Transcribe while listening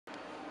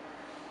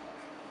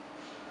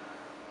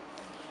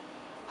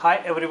Hi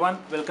everyone,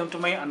 welcome to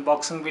my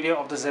unboxing video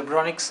of the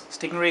Zebronics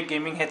Stingray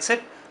gaming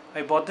headset.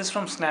 I bought this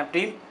from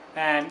Snapdeal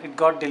and it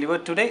got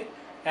delivered today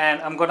and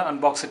I'm gonna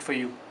unbox it for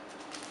you.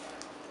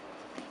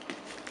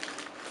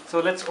 So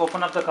let's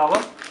open up the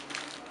cover.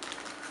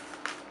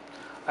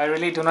 I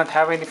really do not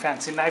have any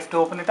fancy knife to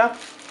open it up,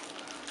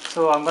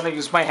 so I'm gonna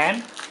use my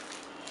hand.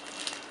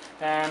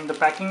 And the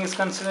packing is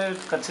considered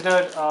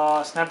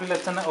Snapdeal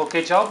has done an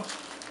okay job.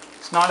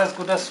 It's not as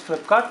good as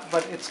Flipkart,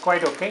 but it's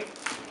quite okay.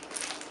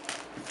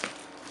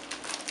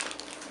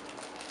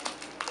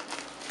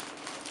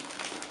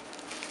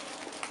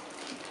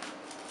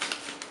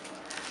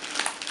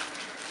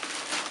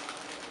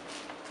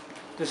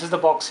 This is the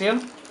box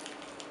here.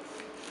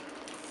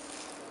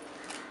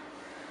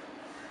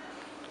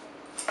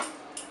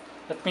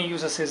 Let me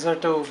use a scissor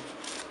to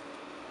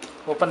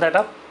open that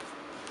up.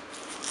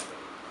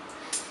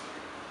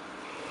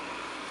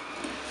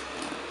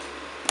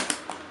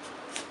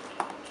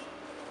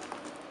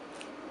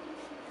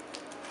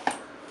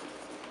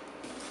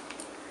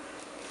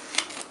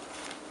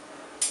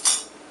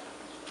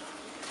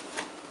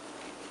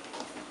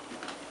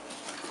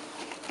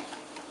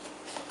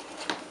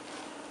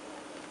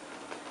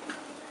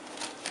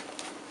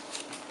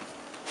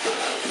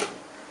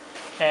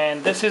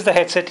 And this is the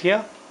headset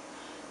here,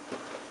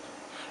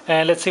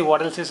 and let's see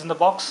what else is in the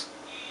box.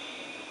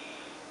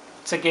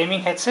 It's a gaming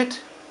headset.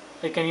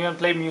 It can even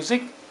play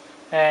music,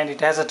 and it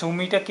has a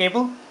 2-meter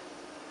cable,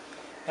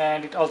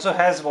 and it also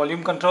has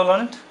volume control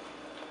on it,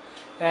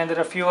 and there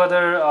are a few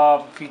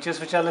other features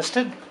which are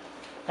listed.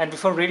 And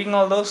before reading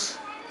all those,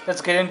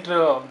 let's get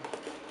into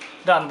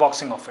the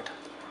unboxing of it.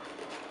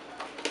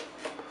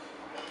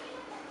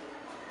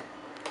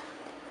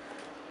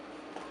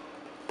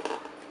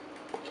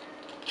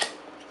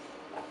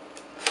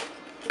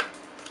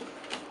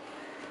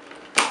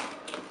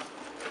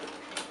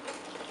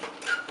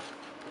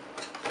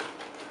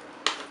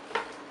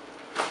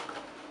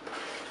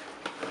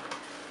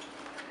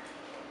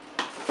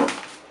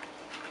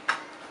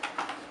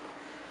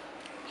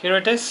 Here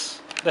it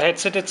is, the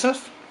headset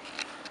itself.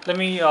 Let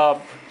me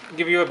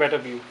give you a better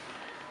view.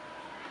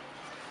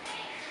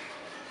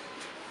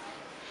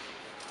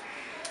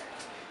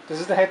 This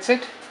is the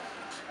headset.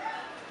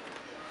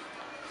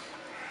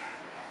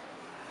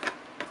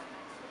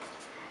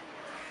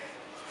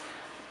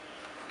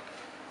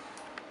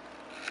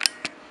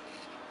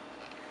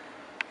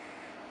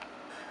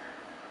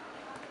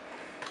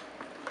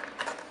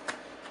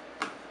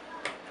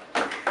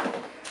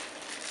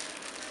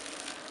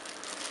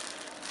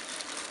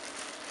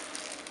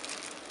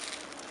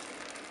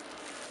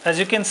 As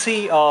you can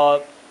see,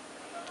 the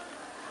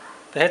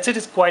headset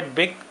is quite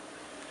big,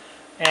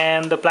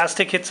 and the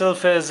plastic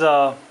itself is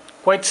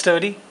quite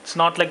sturdy. It's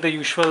not like the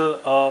usual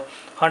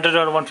 100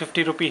 or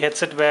 150 rupee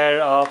headset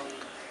where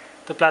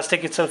the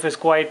plastic itself is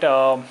quite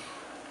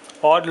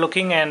odd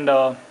looking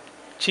and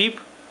cheap.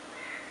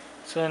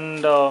 So,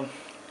 and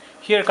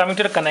here, coming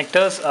to the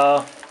connectors,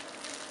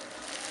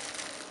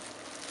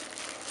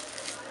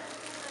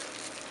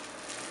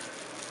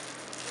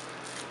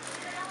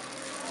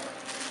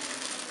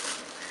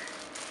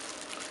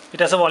 it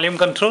has a volume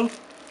control.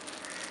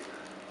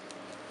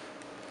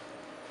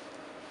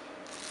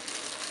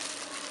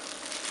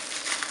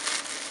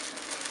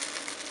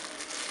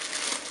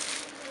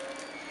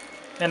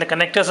 And the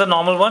connectors are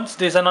normal ones.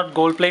 These are not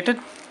gold plated.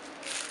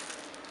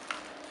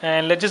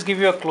 And let's just give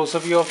you a closer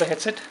view of the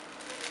headset.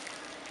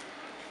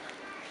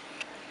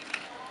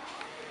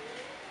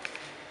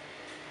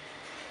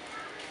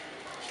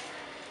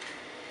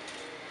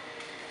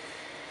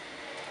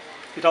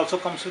 It also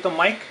comes with a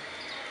mic.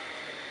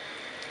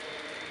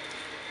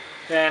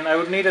 And I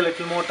would need a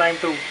little more time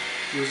to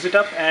use it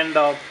up and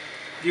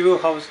give you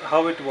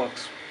how it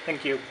works.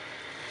 Thank you.